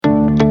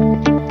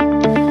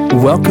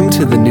Welcome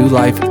to the New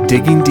Life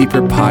Digging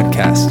Deeper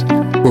podcast,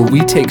 where we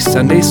take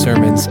Sunday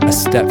sermons a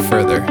step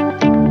further,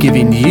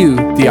 giving you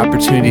the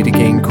opportunity to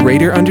gain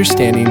greater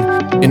understanding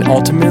and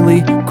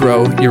ultimately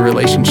grow your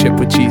relationship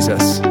with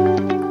Jesus.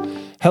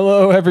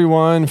 Hello,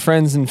 everyone,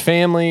 friends and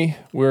family.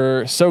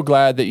 We're so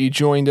glad that you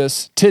joined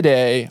us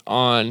today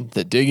on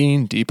the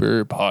Digging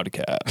Deeper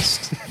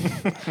podcast.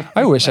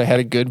 I wish I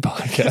had a good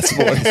podcast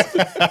voice.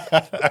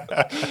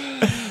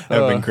 That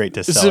would have been great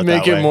to sell This would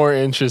make that it way. more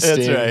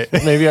interesting. That's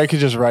right. Maybe I could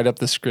just write up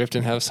the script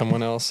and have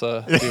someone else do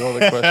all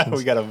the questions.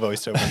 We got a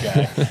voiceover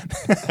guy.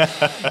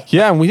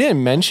 Yeah, and we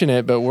didn't mention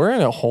it, but we're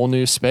in a whole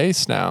new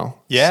space now.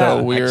 Yeah,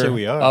 so we're actually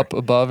we are. up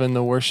above in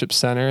the worship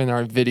center in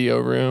our video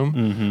room.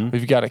 Mm-hmm.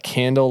 We've got a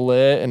candle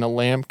lit and a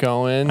lamp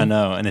going. I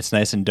know, and it's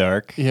nice and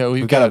dark. Yeah,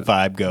 we've got a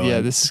vibe going.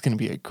 Yeah, this is going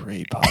to be a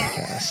great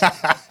podcast.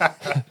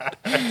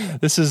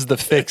 This is the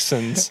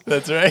fixins.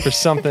 That's right. For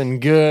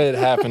something good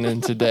happening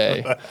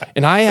today.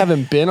 And I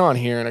haven't been on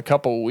here in a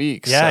couple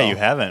weeks. Yeah, so you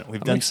haven't.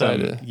 We've done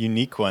excited. some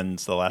unique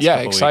ones the last Yeah,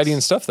 couple exciting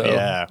weeks. stuff, though.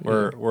 Yeah,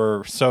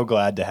 we're so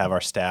glad to have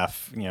our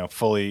staff,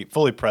 fully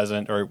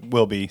present, or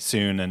will be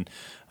soon. And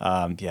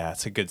yeah,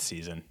 it's a good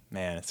season.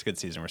 Man, it's a good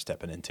season we're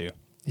stepping into.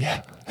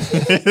 Yeah.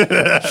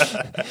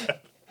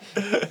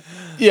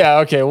 Yeah,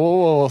 okay.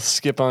 We'll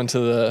skip on to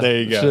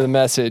There you go. the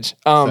message.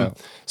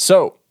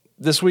 So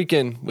this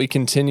weekend we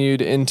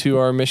continued into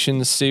our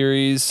missions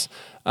series.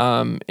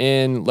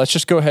 And let's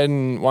just go ahead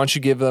and why don't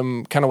you give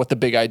them kind of what the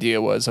big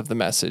idea was of the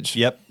message?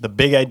 Yep. The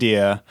big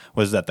idea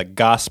was that the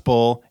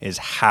gospel is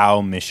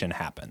how mission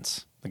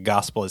happens. The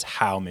gospel is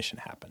how mission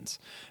happens.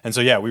 And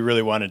so, yeah, we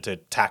really wanted to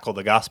tackle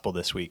the gospel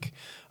this week,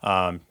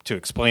 to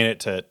explain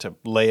it, to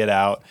lay it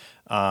out.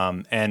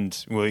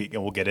 And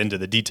we'll get into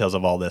the details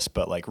of all this,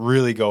 but like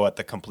really go at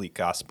the complete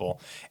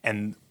gospel.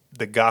 And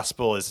the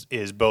gospel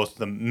is both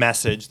the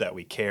message that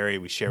we carry,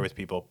 we share with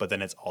people, but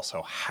then it's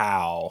also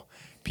how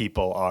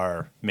people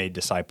are made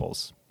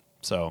disciples.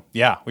 So,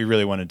 yeah, we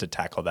really wanted to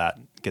tackle that,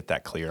 get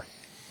that clear.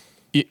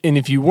 And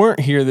if you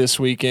weren't here this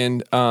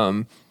weekend,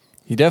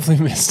 you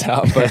definitely missed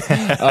out.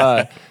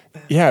 But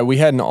yeah, we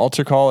had an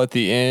altar call at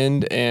the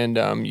end,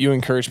 and you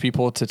encouraged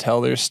people to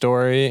tell their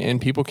story, and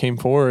people came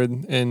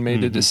forward and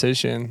made a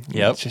decision.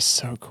 Yep. It's just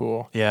so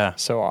cool. Yeah.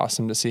 So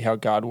awesome to see how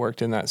God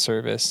worked in that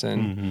service.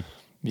 And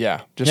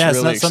yeah, just It's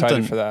really not excited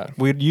something for that.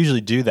 We'd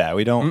usually do that.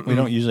 We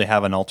don't usually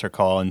have an altar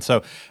call, and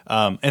so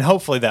and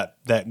hopefully that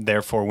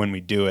therefore when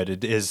we do it,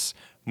 it is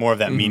more of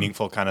that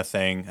meaningful kind of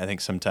thing. I think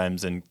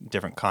sometimes in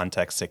different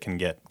contexts it can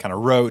get kind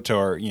of rote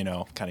or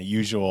kind of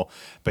usual,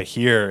 but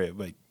here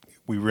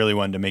we really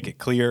wanted to make it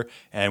clear,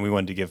 and we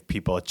wanted to give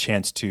people a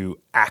chance to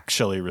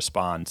actually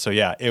respond. So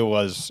yeah, it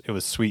was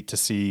sweet to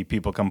see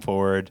people come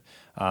forward.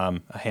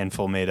 A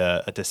handful made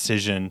a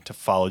decision to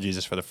follow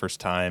Jesus for the first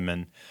time,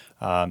 and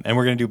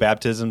we're going to do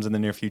baptisms in the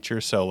near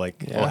future. So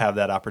we'll have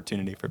that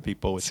opportunity for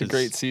people, which It's a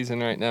great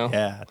season right now.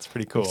 Yeah, it's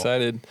pretty cool.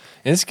 Excited.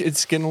 And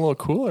it's getting a little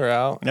cooler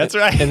out. That's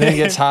right. And then it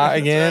gets hot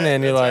again, right.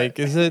 and you're That's like,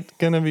 is it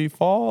going to be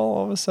fall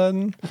all of a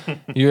sudden?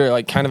 You're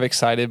like kind of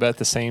excited, but at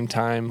the same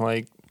time,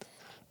 like,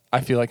 I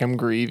feel like I'm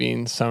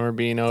grieving summer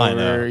being over, I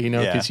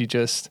know. because you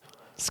just...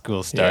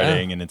 School's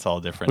starting, and it's all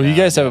different. Well, you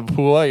now. guys have a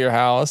pool at your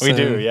house. We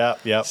do,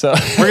 yeah. So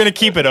We're going to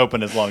keep it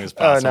open as long as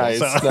possible. Oh, nice,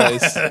 so.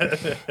 nice.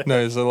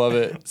 Nice, I love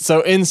it.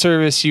 So in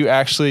service, you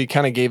actually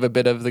kind of gave a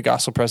bit of the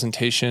gospel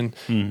presentation,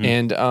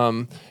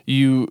 and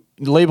you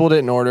labeled it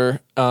in order,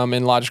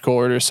 in logical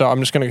order. So I'm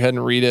just going to go ahead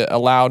and read it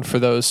aloud for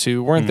those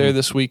who weren't there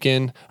this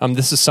weekend.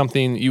 This is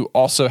something you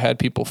also had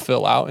people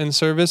fill out in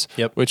service,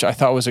 which I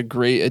thought was a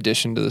great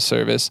addition to the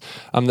service.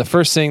 The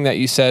first thing that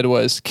you said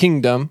was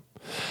kingdom,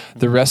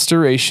 the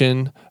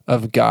restoration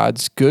of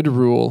God's good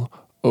rule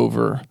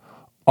over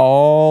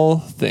all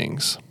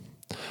things.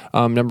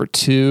 Number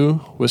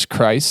 2 was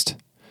Christ.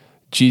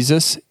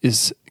 Jesus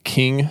is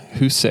King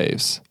who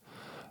saves.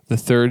 The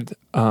third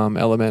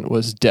element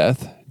was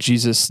death.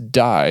 Jesus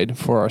died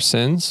for our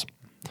sins.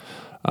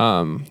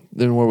 Then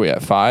where were we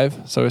at?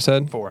 5? So I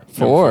said? 4.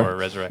 4. 4,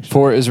 resurrection.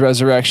 4 is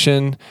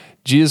resurrection.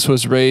 Jesus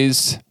was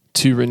raised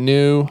to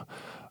renew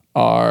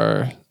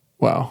our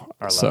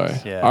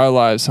lives, yeah. our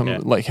lives.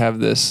 Have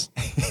this.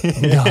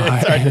 And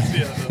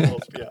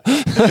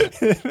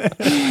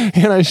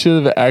I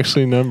should have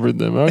actually numbered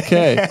them.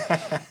 Okay.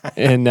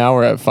 And now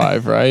we're at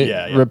 5, right?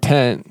 Yeah.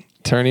 Repent,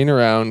 turning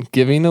around,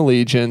 giving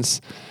allegiance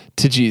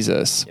to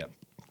Jesus. Yep.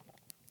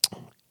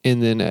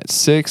 And then at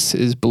 6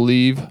 is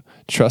believe,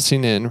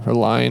 trusting in,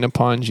 relying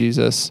upon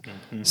Jesus.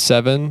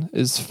 7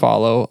 is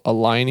follow,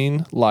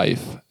 aligning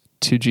life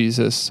to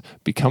Jesus,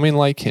 becoming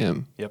like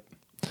him. Yep.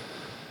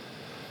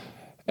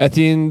 At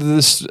the end of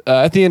this,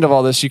 at the end of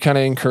all this, you kind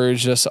of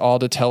encouraged us all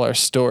to tell our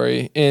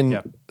story.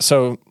 And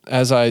so,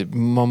 as I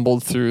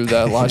mumbled through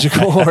that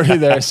logical order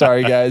there,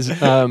 sorry guys.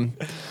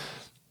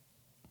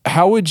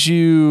 How would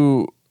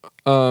you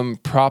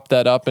prop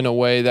that up in a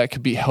way that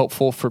could be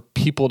helpful for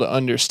people to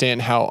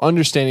understand how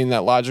understanding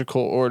that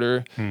logical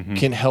order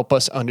can help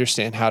us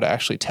understand how to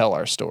actually tell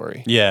our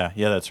story. Yeah,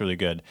 that's really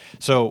good.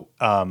 So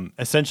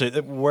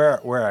essentially,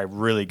 where I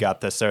really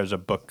got this, there's a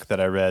book that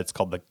I read. It's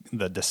called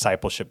the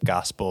Discipleship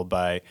Gospel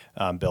by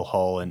Bill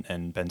Hull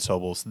and Ben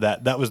Sobels.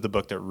 That was the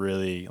book that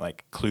really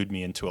like clued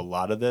me into a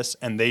lot of this,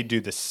 and they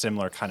do this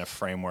similar kind of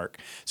framework.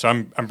 So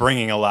I'm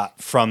bringing a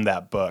lot from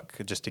that book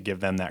just to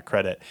give them that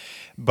credit.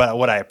 But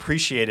what I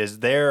appreciate is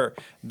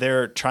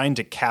they're trying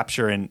to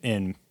capture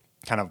in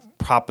kind of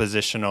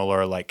propositional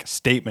or like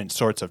statement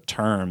sorts of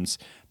terms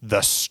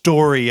the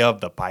story of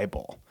the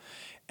Bible.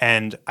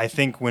 And I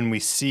think when we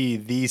see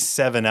these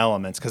 7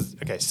 elements, because,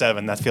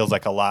 7, that feels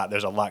like a lot.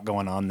 There's a lot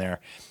going on there.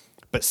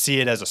 But see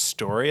it as a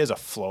story, as a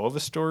flow of a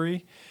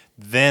story,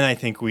 then I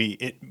think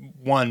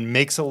one,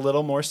 makes a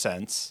little more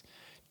sense.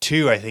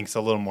 2, I think it's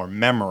a little more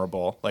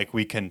memorable. Like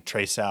we can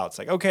trace out, it's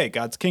like, okay,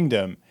 God's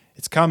kingdom,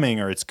 it's coming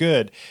or it's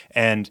good.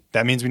 And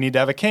that means we need to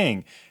have a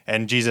king.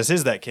 And Jesus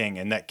is that king,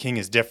 and that king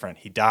is different.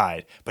 He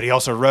died, but he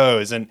also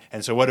rose. And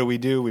so what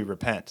do? We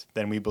repent.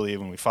 Then we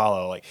believe and we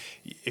follow. Like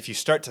if you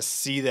start to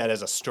see that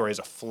as a story, as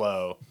a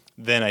flow,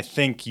 then I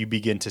think you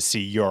begin to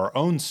see your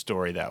own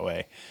story that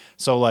way.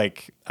 So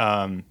like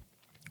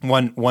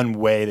one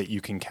way that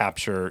you can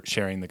capture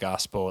sharing the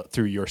gospel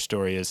through your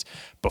story is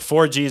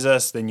before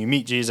Jesus, then you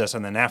meet Jesus,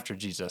 and then after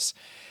Jesus.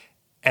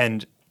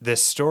 And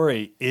this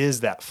story is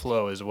that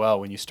flow as well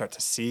when you start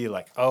to see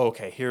like, oh,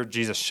 okay, here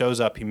Jesus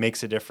shows up, he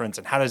makes a difference,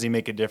 and how does he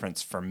make a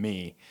difference for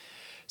me?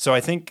 So I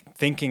think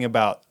thinking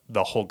about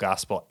the whole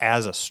gospel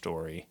as a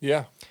story,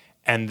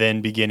 and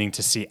then beginning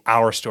to see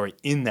our story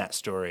in that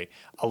story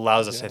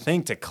allows us, I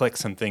think, to click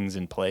some things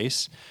in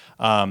place.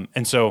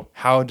 And so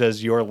how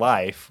does your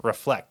life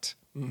reflect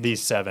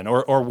these 7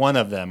 or one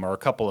of them or a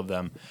couple of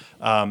them?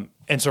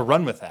 And so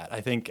run with that. I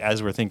think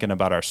as we're thinking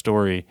about our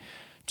story,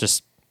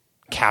 just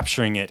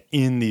capturing it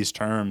in these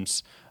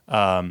terms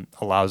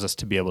allows us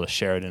to be able to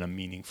share it in a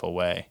meaningful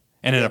way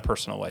and in a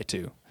personal way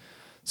too.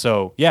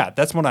 So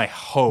that's what I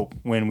hope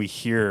when we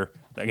hear,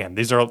 again,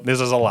 this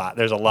is a lot.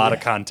 There's a lot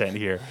of content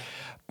here.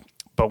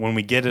 But when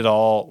we get it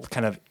all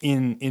kind of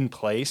in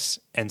place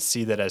and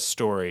see that as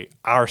story,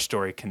 our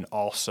story can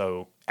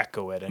also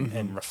echo it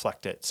and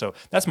reflect it. So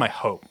that's my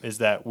hope, is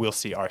that we'll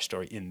see our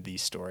story in the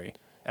story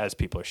as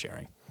people are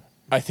sharing.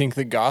 I think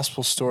the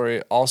gospel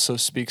story also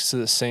speaks to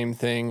the same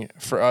thing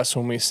for us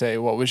when we say,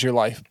 what was your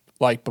life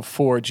like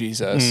before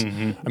Jesus?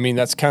 I mean,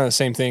 that's kind of the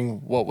same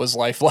thing. What was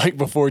life like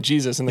before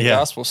Jesus in the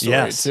gospel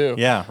story too?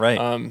 Yeah,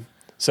 right.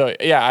 So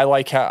I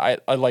like how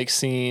I like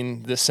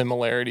seeing the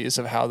similarities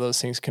of how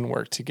those things can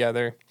work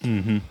together.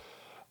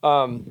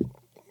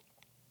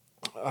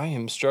 I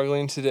am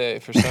struggling today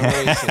for some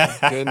reason.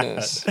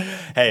 Goodness.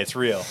 Hey, it's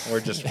real.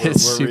 We're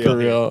super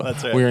real.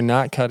 That's right. We're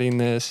not cutting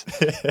this.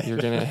 You're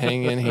going to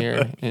hang in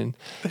here. And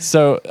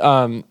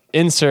so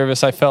in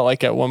service, I felt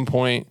like at one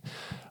point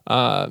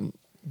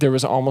there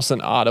was almost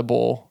an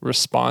audible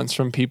response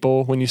from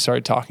people when you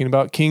started talking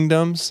about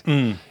kingdoms.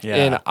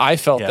 And I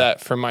felt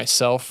that for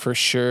myself for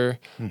sure.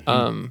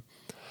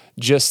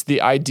 Just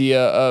the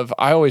idea of,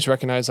 I always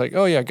recognize like,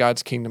 oh yeah,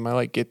 God's kingdom. I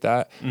like get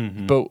that.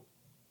 But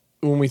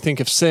when we think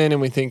of sin and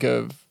we think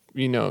of,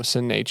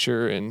 sin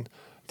nature and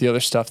the other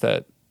stuff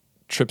that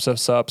trips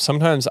us up,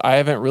 sometimes I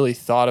haven't really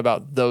thought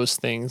about those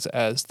things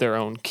as their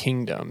own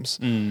kingdoms.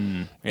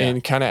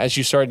 And kind of as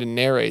you started to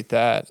narrate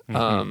that,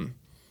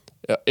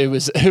 it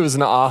was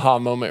an aha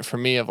moment for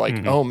me of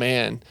like, oh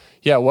man,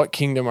 what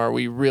kingdom are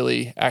we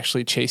really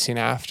actually chasing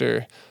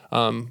after?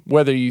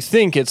 Whether you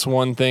think it's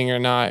one thing or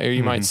not, or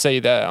you might say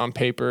that on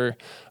paper,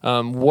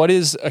 what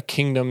is a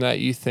kingdom that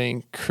you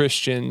think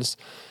Christians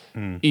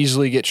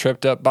easily get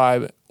tripped up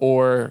by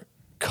or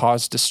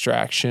cause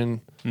distraction?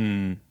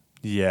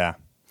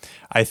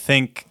 I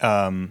think,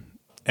 and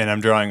I'm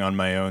drawing on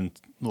my own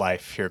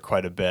life here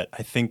quite a bit,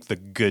 I think the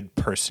good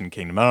person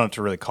kingdom, I don't have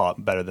to really call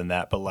it better than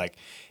that, but like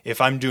if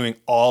I'm doing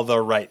all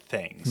the right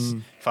things,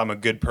 if I'm a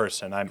good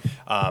person,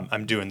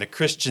 I'm doing the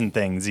Christian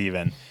things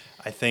even,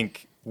 I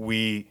think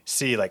we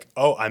see like,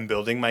 oh, I'm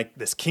building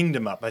this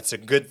kingdom up. It's a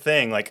good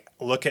thing. Like,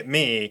 look at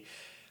me.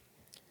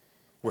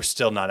 We're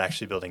still not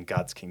actually building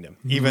God's kingdom,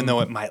 even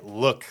though it might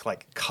look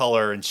like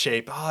color and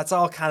shape. Oh, it's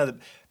all kind of,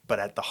 but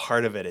at the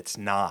heart of it, it's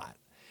not.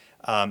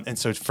 And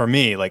so for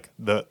me, like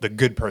the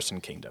good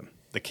person kingdom,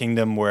 the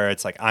kingdom where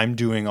it's like, I'm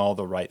doing all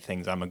the right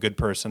things. I'm a good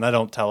person. I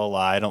don't tell a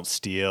lie. I don't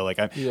steal. Like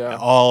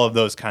all of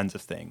those kinds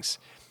of things.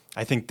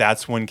 I think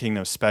that's one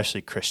kingdom,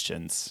 especially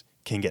Christians,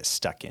 can get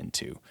stuck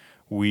into.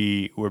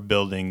 We're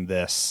building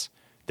this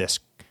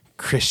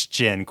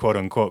Christian, quote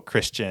unquote,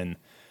 Christian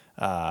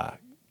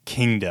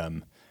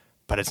kingdom,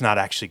 but it's not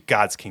actually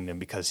God's kingdom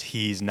because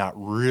he's not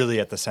really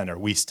at the center.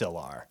 We still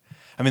are.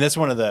 I mean, that's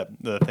one of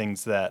the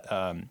things that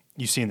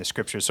you see in the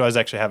scriptures. So I was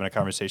actually having a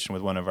conversation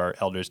with one of our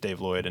elders,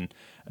 Dave Lloyd, and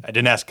I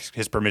didn't ask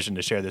his permission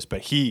to share this,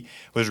 but he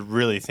was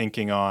really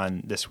thinking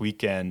on this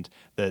weekend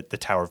the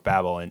Tower of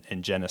Babel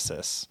in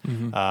Genesis.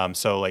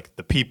 So like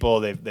the people,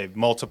 they've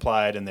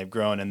multiplied and they've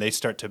grown, and they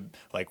start to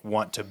like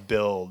want to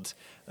build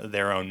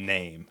their own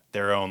name,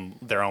 their own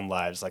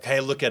lives. Like, hey,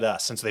 look at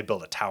us. Since they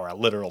built a tower, a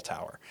literal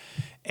tower,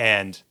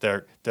 and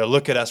they're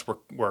look at us.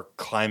 We're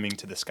climbing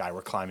to the sky.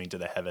 We're climbing to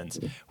the heavens.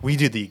 We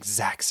do the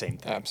exact same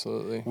thing.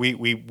 Absolutely.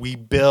 We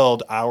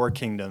build our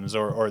kingdoms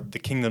or the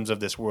kingdoms of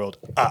this world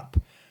up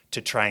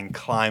to try and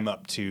climb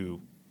up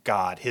to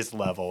God, His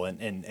level,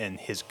 and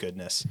His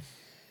goodness.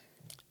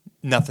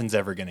 Nothing's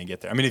ever going to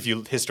get there. I mean, if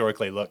you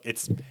historically look,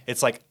 it's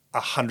like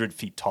 100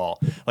 feet tall.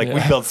 Like we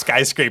build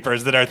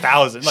skyscrapers that are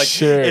 1,000. Like,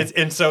 sure.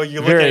 And so you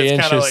look Very at it,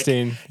 it's kind of like,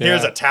 interesting.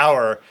 here's a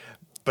tower,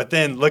 but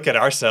then look at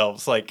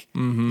ourselves. Like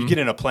you get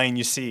in a plane,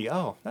 you see,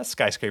 oh, that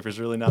skyscraper's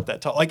really not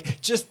that tall.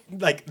 Like just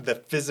like the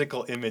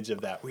physical image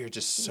of that, we are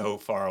just so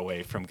far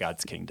away from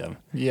God's kingdom.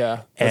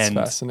 Yeah, that's And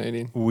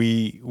fascinating.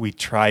 We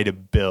try to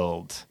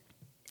build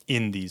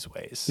in these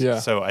ways. Yeah.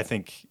 So I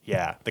think,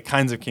 the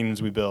kinds of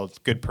kingdoms we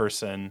build, good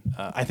person.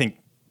 I think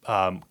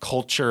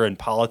culture and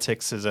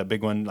politics is a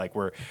big one. Like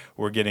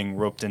we're getting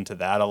roped into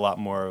that a lot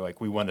more.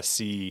 Like we want to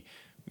see,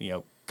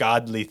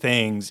 godly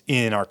things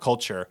in our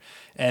culture,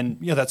 and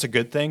that's a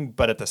good thing.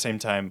 But at the same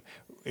time,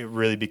 it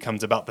really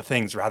becomes about the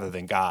things rather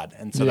than God,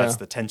 and so that's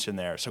the tension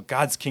there. So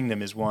God's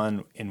kingdom is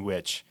one in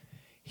which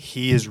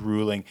He is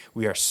ruling.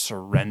 We are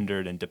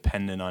surrendered and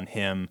dependent on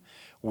Him.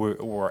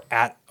 We're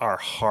at our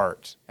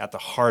heart, at the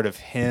heart of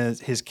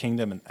His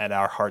kingdom, and at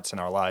our hearts and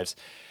our lives.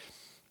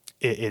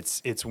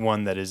 It's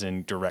one that is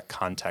in direct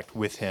contact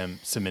with Him,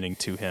 submitting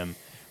to Him,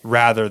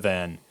 rather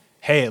than,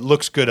 hey, it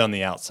looks good on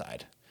the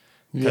outside.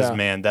 Because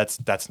man,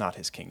 that's not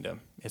His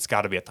kingdom. It's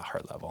got to be at the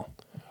heart level.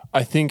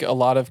 I think a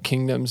lot of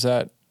kingdoms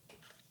that,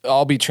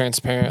 I'll be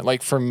transparent,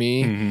 like for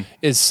me,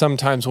 is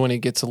sometimes when it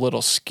gets a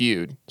little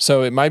skewed.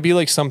 So it might be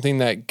like something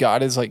that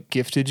God has like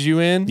gifted you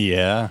in.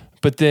 Yeah.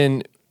 But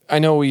then I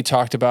know we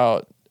talked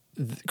about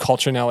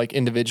culture now, like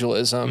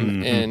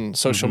individualism and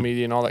social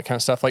media and all that kind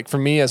of stuff. Like for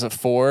me as a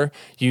 4,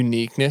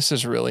 uniqueness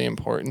is really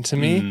important to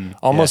me,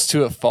 almost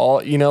to a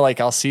fault.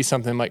 Like I'll see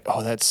something like,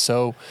 oh, that's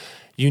so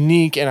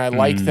unique and I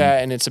like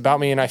that and it's about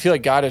me. And I feel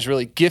like God has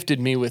really gifted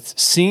me with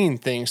seeing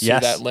things through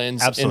that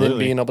lens and then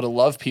being able to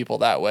love people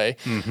that way.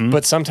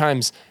 But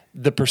sometimes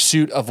the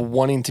pursuit of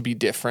wanting to be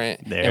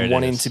different and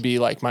wanting to be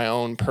like my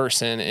own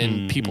person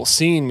and people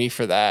seeing me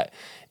for that,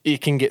 it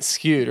can get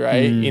skewed,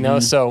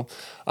 right? So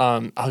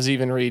I was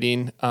even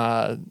reading,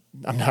 I'm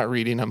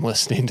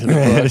listening to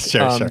the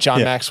book,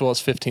 John Maxwell's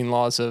 15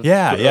 Laws of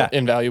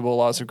Invaluable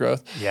Laws of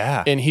Growth.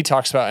 Yeah. And he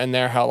talks about in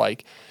there how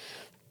like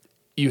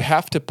you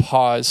have to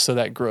pause so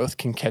that growth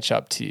can catch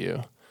up to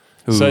you.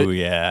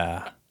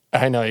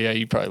 I know,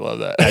 you probably love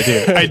that.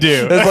 I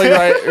do. It's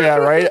like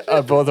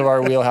right both of our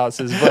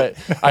wheelhouses. But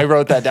I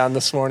wrote that down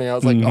this morning. I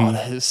was like, oh,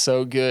 that is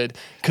so good.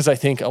 Because I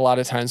think a lot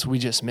of times we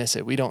just miss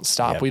it. We don't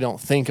stop. Yep. We don't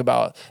think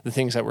about the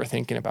things that we're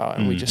thinking about,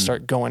 and we just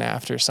start going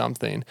after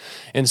something.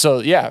 And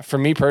so, for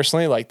me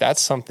personally, like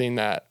that's something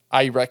that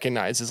I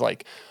recognize is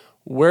like,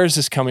 where is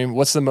this coming?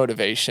 What's the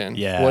motivation?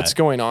 Yeah. What's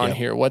going on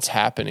here? What's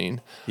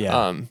happening?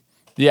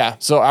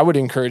 So I would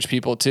encourage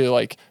people to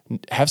like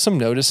have some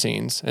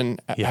noticings and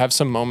have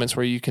some moments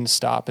where you can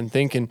stop and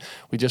think. And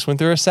we just went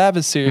through a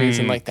Sabbath series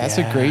and like, that's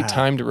a great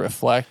time to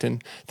reflect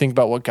and think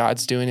about what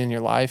God's doing in your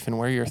life and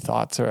where your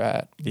thoughts are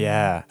at.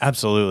 Yeah,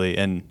 absolutely.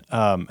 And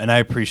I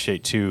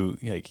appreciate too,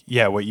 like,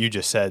 what you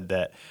just said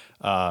that,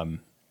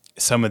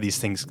 some of these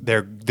things,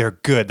 they're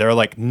good. They're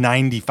like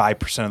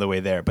 95% of the way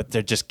there, but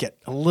they just get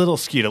a little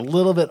skewed, a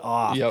little bit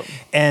off. Yep.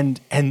 And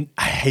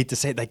I hate to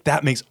say it, like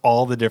that makes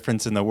all the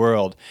difference in the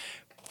world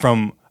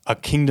from a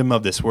kingdom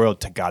of this world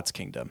to God's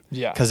kingdom.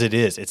 Yeah. Because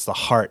it's the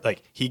heart.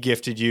 Like He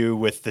gifted you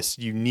with this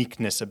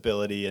uniqueness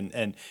ability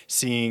and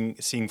seeing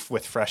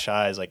with fresh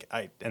eyes. Like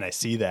I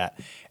see that.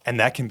 And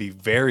that can be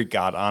very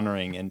God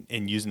honoring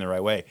and using the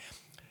right way.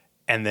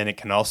 And then it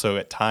can also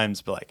at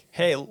times be like,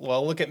 hey,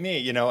 well, look at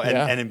me,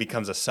 and it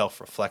becomes a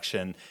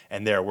self-reflection.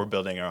 And there we're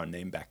building our own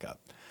name back up,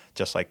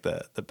 just like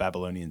the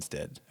Babylonians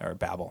did, or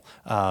Babel.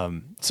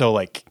 So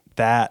like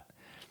that,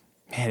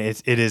 man,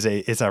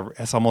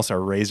 it's almost a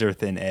razor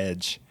thin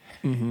edge.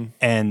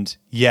 And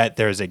yet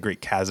there's a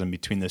great chasm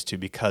between those two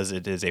because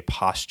it is a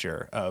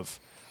posture of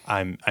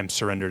I'm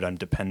surrendered, I'm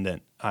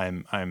dependent,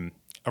 I'm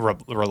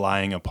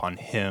relying upon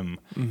Him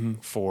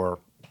for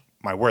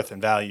my worth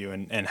and value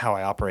and how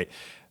I operate.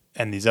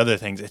 And these other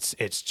things,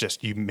 it's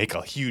just you make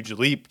a huge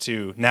leap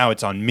to now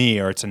it's on me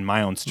or it's in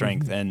my own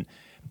strength, and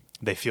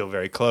they feel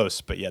very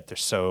close, but yet they're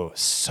so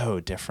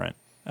different.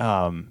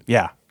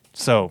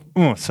 So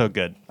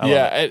good.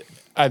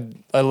 I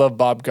love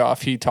Bob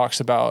Goff. He talks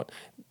about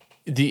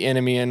the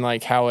enemy and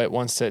like how it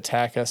wants to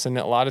attack us, and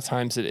a lot of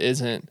times it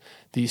isn't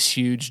these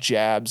huge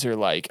jabs or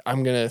like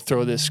I'm gonna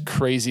throw this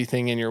crazy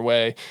thing in your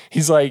way.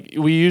 He's like,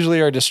 we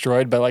usually are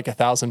destroyed by like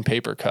 1,000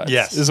 paper cuts.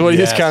 Yes, is what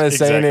he's kind of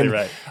saying. Exactly and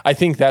right. I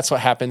think that's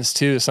what happens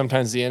too.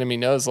 Sometimes the enemy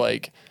knows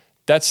like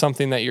that's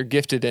something that you're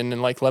gifted in,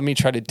 and like let me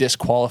try to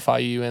disqualify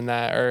you in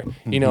that, or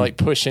like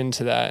push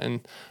into that.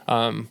 And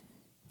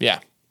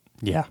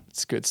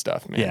it's good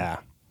stuff, man. Yeah,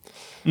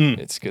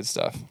 it's good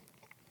stuff.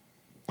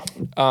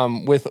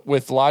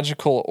 With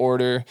logical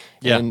order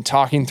and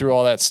talking through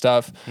all that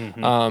stuff,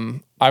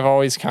 I've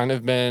always kind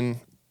of been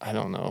I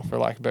don't know, for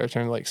lack of a better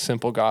term, like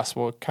simple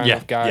gospel kind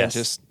of guy. Yes.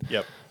 Just,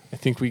 Yep. I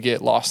think we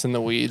get lost in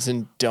the weeds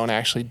and don't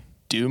actually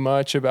do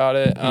much about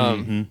it. I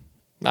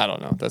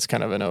don't know. That's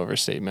kind of an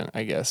overstatement,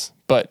 I guess.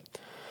 But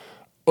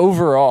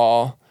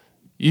overall,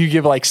 you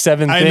give like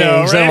 7 I things.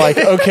 know, right? And I'm like,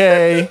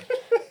 okay.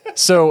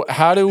 So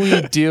how do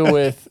we deal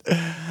with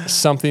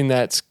something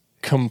that's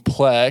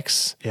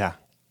complex, Yeah.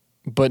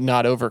 but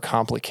not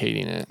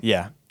overcomplicating it?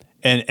 Yeah.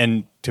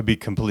 And to be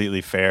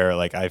completely fair,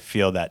 like I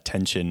feel that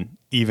tension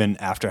even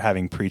after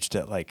having preached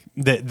it. Like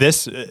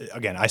this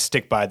again, I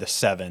stick by the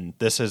 7.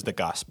 This is the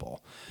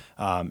gospel,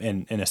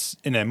 in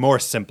a more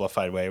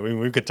simplified way.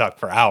 We could talk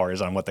for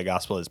hours on what the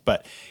gospel is,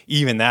 but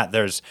even that,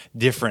 there's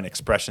different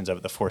expressions of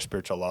it, the 4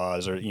 spiritual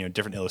laws, or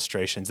different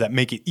illustrations that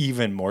make it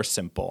even more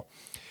simple.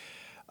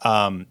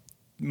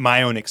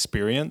 My own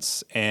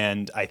experience,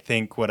 and I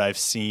think what I've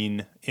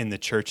seen in the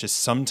church is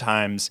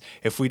sometimes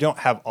if we don't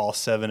have all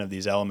 7 of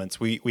these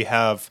elements, we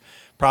have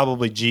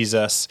probably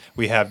Jesus,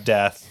 we have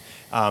death,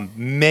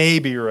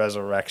 maybe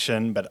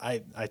resurrection, but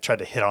I tried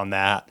to hit on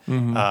that.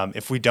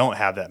 If we don't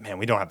have that, man,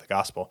 we don't have the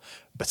gospel.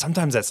 But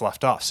sometimes that's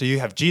left off. So you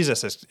have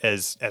Jesus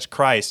as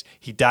Christ.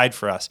 He died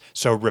for us.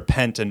 So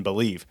repent and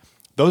believe.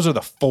 Those are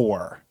the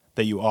 4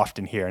 that you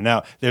often hear.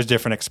 Now, there's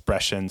different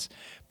expressions,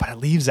 but it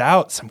leaves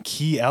out some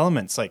key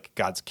elements like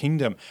God's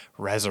kingdom,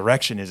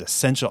 resurrection is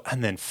essential,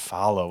 and then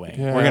following.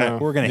 Yeah.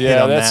 We're gonna hit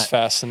on that. That's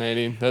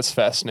fascinating. That's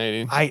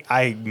fascinating.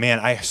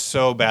 I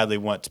so badly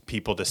want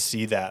people to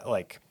see that,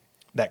 like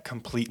that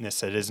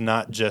completeness. It is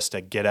not just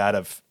a get out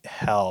of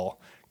hell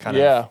kind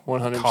of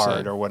 100%.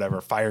 card or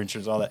whatever, fire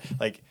insurance, all that.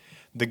 Like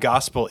the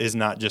gospel is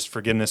not just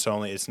forgiveness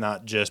only. It's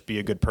not just be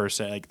a good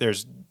person. Like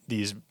there's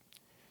these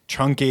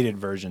truncated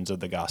versions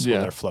of the gospel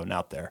that are floating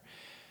out there,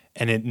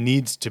 and it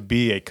needs to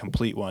be a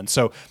complete one.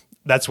 So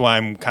that's why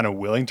I'm kind of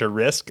willing to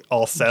risk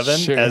all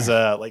 7 as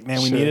a we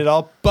need it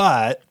all,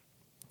 but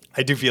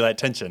I do feel that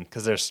tension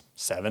because there's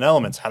 7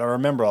 elements. How to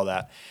remember all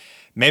that?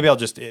 Maybe I'll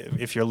just,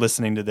 if you're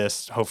listening to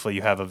this, hopefully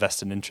you have a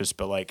vested interest,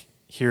 but like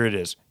here it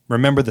is.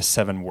 Remember the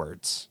 7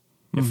 words.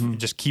 If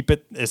just keep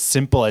it as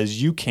simple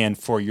as you can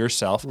for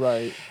yourself.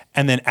 Right.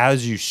 And then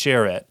as you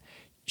share it,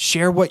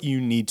 share what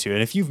you need to.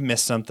 And if you've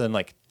missed something,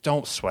 like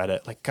don't sweat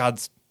it. Like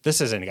this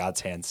is in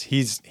God's hands.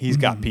 He's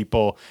got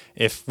people.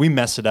 If we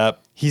mess it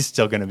up, he's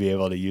still going to be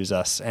able to use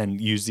us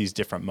and use these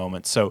different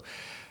moments. So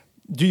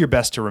do your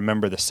best to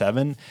remember the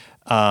 7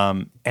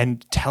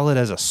 and tell it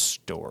as a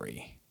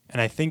story. And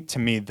I think to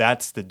me,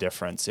 that's the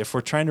difference. If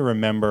we're trying to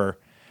remember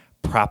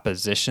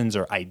propositions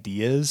or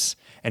ideas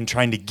and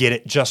trying to get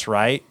it just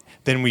right,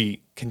 then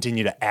we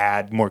continue to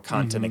add more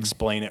content,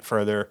 explain it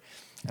further.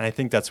 And I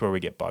think that's where we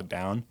get bogged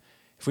down.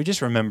 If we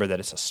just remember that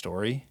it's a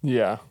story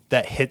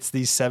that hits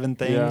these 7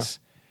 things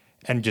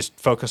and just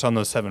focus on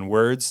those 7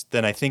 words,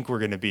 then I think we're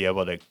going to be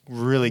able to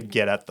really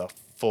get at the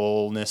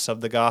fullness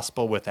of the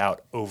gospel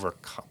without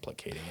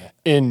overcomplicating it.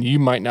 And you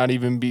might not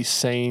even be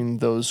saying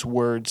those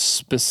words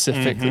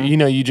specifically.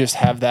 You just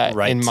have that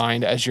in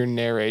mind as you're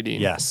narrating.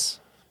 Yes.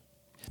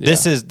 Yeah.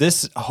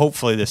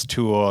 Hopefully this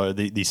tool, or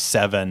these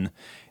 7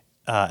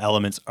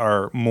 elements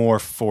are more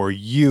for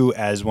you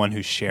as one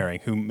who's sharing,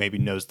 who maybe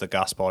knows the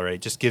gospel already.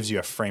 It just gives you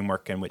a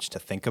framework in which to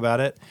think about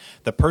it.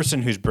 The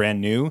person who's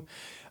brand new,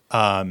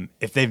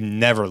 if they've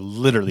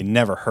literally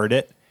never heard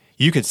it,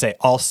 you could say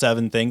all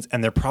 7 things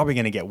and they're probably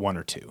going to get 1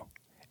 or 2.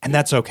 And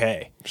that's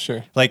okay.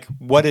 Sure. Like,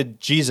 what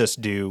did Jesus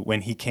do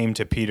when he came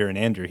to Peter and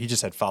Andrew? He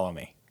just said, follow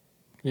me.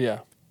 Yeah.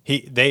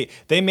 They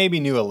maybe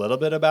knew a little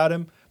bit about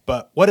him,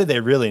 but what did they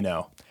really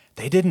know?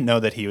 They didn't know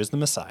that he was the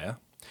Messiah.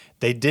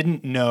 They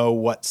didn't know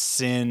what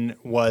sin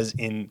was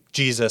in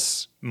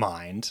Jesus'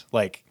 mind.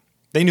 Like,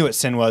 they knew what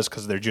sin was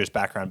because of their Jewish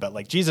background, but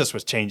like Jesus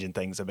was changing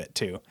things a bit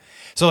too.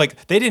 So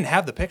like they didn't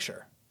have the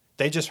picture.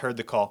 They just heard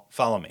the call,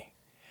 follow me.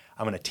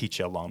 I'm going to teach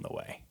you along the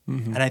way.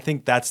 And I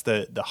think that's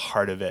the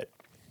heart of it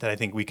that I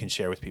think we can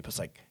share with people. It's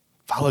like,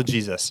 follow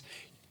Jesus.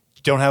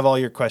 You don't have all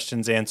your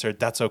questions answered.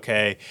 That's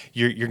okay.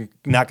 You're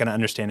not going to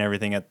understand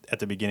everything at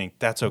the beginning.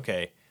 That's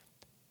okay.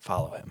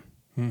 Follow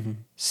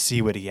him.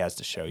 See what he has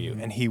to show you,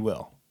 and he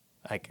will.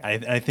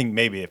 I think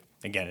maybe,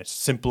 again, as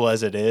simple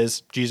as it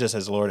is, Jesus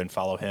as Lord and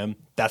follow him,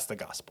 that's the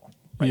gospel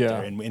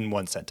there in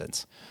one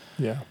sentence.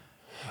 Yeah.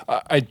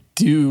 I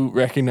do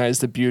recognize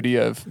the beauty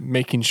of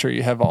making sure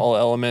you have all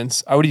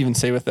elements. I would even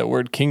say with that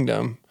word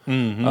kingdom,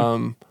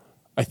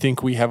 I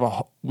think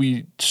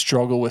we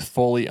struggle with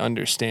fully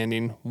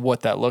understanding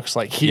what that looks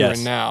like here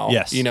and now.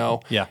 Yes.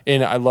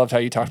 And I loved how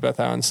you talked about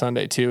that on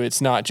Sunday too.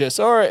 It's not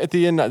just, all right, at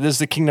the end, this is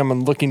the kingdom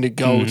I'm looking to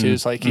go to.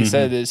 It's like he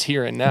said, it is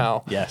here and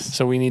now. Yes.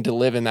 So we need to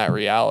live in that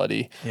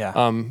reality.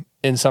 Yeah.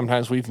 And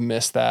sometimes we've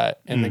missed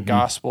that in the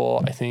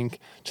gospel, I think,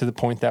 to the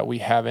point that we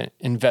haven't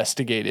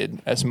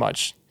investigated as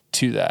much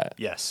to that.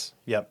 Yes.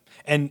 Yep.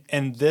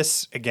 And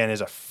this, again,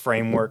 is a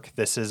framework.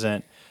 This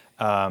isn't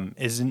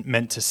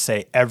meant to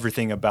say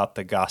everything about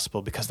the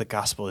gospel, because the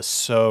gospel is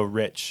so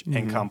rich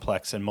and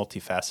complex and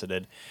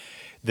multifaceted.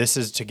 This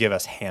is to give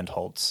us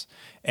handholds.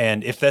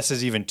 And if this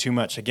is even too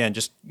much, again,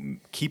 just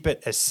keep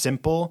it as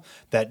simple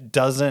that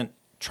doesn't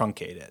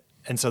truncate it.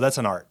 And so that's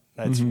an art.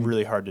 That's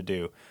really hard to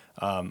do.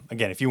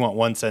 Again, if you want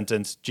one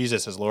sentence,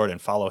 Jesus is Lord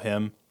and follow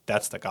him,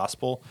 that's the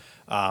gospel.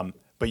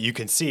 But you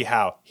can see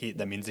how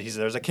that means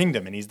there's a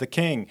kingdom and he's the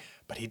king,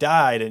 but he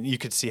died, and you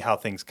could see how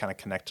things kind of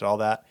connect to all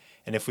that.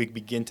 And if we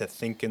begin to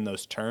think in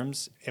those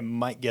terms, it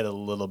might get a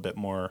little bit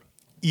more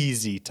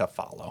easy to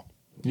follow.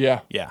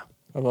 Yeah. Yeah.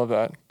 I love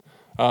that.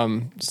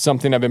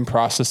 Something I've been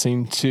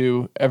processing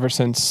too ever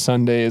since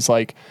Sunday is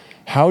like,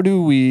 how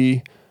do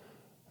we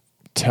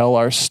tell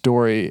our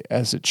story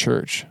as a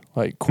church,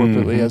 like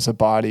corporately as a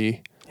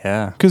body?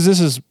 Yeah. Because this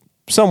is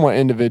somewhat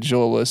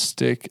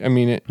individualistic. I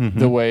mean,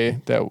 the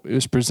way that it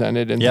was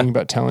presented and thinking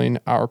about telling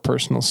our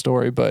personal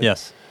story, but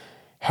yes,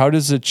 how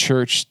does the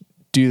church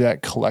do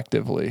that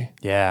collectively?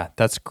 Yeah,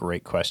 that's a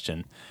great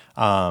question.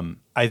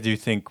 I do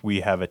think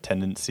we have a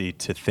tendency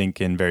to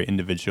think in very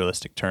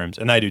individualistic terms,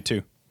 and I do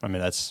too. I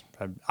mean,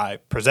 I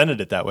presented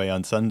it that way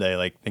on Sunday,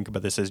 like think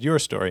about this as your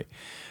story.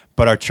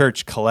 But our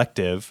church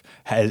collective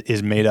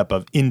is made up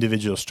of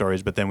individual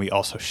stories, but then we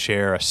also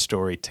share a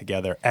story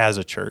together as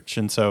a church.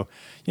 And so,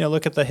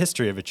 look at the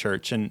history of a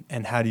church and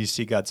how do you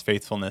see God's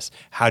faithfulness?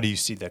 How do you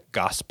see the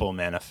gospel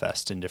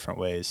manifest in different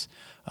ways?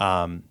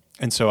 And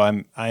so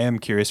I am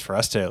curious for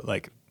us to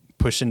like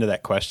push into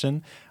that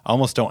question. I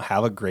almost don't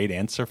have a great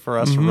answer for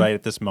us right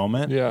at this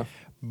moment. Yeah.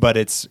 But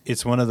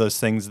it's one of those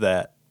things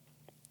that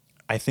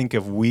I think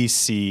if we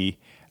see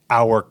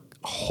our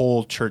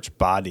whole church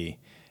body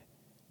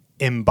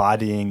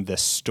embodying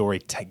this story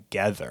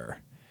together,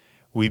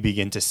 we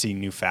begin to see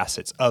new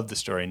facets of the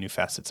story, new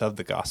facets of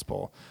the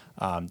gospel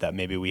that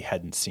maybe we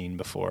hadn't seen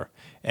before.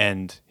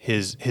 And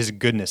his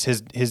goodness,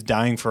 his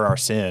dying for our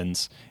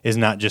sins is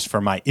not just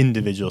for my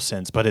individual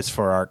sins, but it's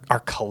for our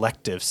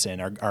collective sin,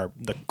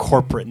 the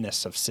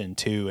corporateness of sin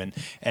too.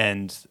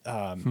 And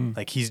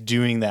like he's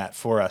doing that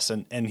for us,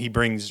 and he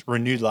brings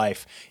renewed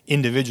life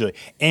individually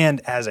and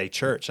as a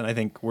church. And I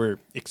think we're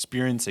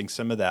experiencing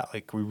some of that.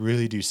 Like we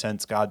really do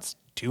sense God's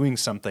doing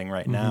something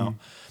right now.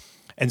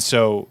 And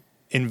so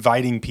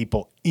inviting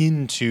people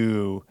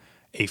into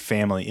a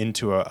family,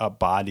 into a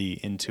body,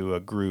 into a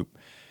group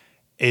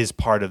is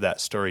part of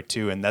that story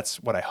too. And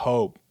that's what I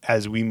hope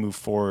as we move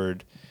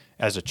forward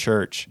as a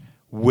church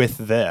with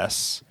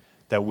this,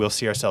 that we'll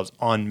see ourselves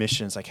on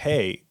missions like,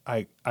 hey,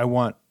 I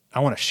want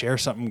to share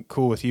something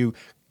cool with you.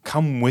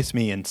 Come with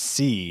me and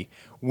see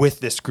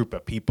with this group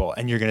of people,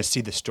 and you're going to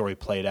see the story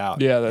played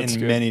out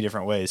in many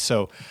different ways.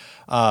 So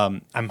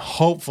I'm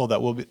hopeful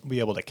that we'll be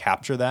able to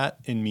capture that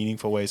in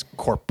meaningful ways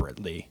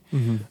corporately,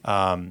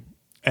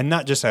 and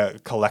not just a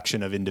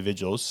collection of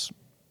individuals.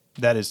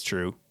 That is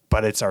true,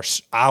 but it's our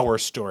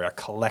story, our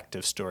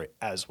collective story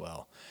as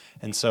well.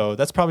 And so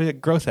that's probably a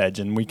growth edge,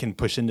 and we can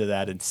push into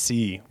that and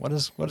see what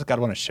does God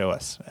want to show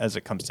us as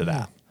it comes to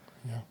that.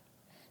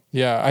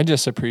 Yeah, I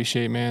just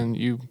appreciate, man,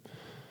 you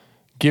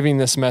giving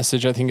this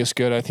message. I think it's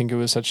good. I think it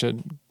was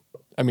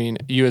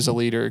you as a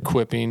leader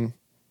equipping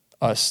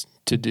us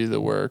to do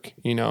the work,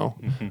 it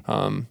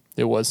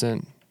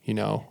wasn't,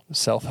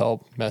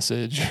 self-help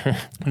message or,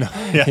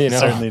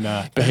 certainly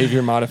not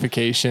behavior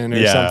modification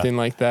or something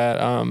like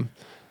that.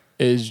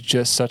 Is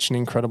just such an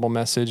incredible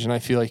message. And I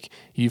feel like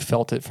you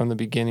felt it from the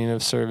beginning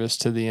of service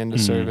to the end of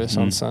service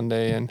on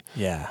Sunday, and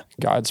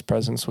God's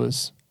presence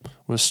was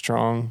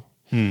strong.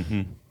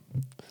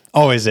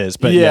 Always is,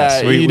 but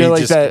yes, we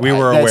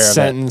were aware of that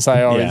sentence.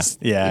 I always,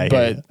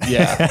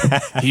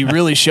 he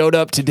really showed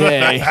up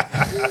today.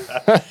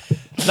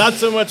 Not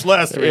so much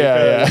last week.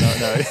 No.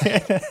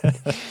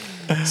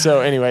 So,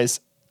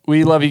 anyways,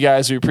 we love you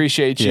guys. We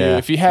appreciate you. Yeah.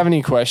 If you have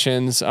any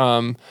questions,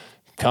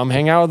 come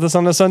hang out with us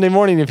on a Sunday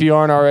morning if you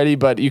aren't already,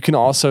 but you can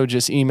also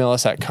just email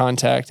us at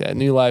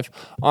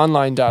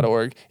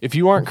contact@newlifeonline.org. If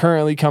you aren't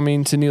currently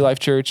coming to New Life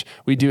Church,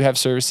 we do have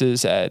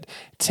services at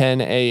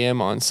 10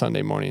 a.m. on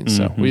Sunday mornings.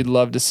 So we'd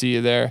love to see you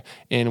there,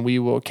 and we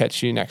will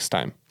catch you next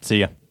time.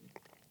 See ya.